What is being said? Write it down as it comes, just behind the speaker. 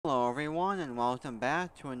Hello everyone and welcome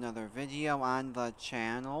back to another video on the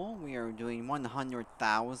channel. We are doing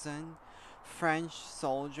 100,000 French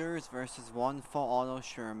soldiers versus one full Auto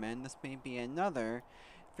Sherman. This may be another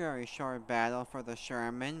very short battle for the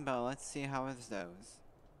Sherman, but let's see how it goes.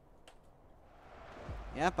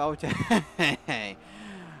 Yep, okay.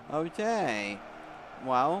 Okay.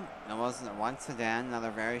 Well, it wasn't once again another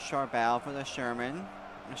very short battle for the Sherman.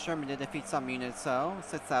 The Sherman did defeat some units, so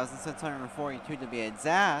 6,642 to be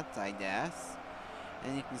exact, I guess.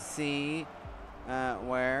 And you can see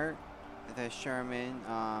where the Sherman,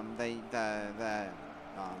 the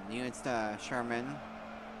units the Sherman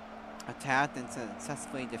attacked and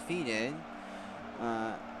successfully defeated.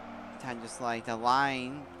 Kind of just like the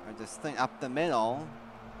line or just thing up the middle,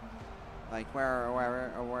 like where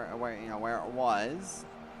it was.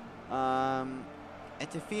 It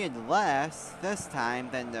defeated less this time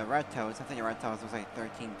than the Red Toes. I think the Red Toes was like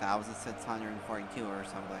 13,642 or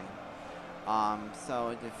something. So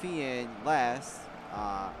it defeated less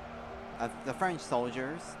of the French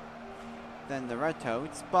soldiers than the Red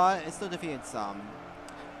Toads, but it still defeated some.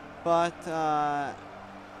 But yeah,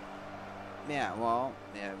 well,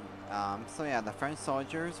 yeah. So yeah, the French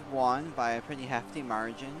soldiers won by a pretty hefty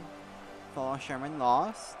margin. Fellow Sherman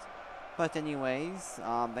lost. But anyways,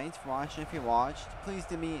 thanks for watching. If you watched, please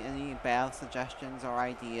give me any battle suggestions or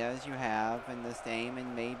ideas you have in this game,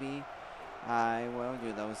 and maybe I will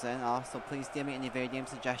do those then. Also, please give me any video game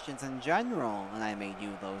suggestions in general, and I may do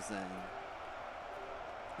those then.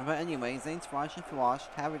 But anyways, thanks for watching. If you watched,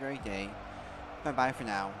 have a great day. Bye-bye for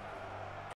now.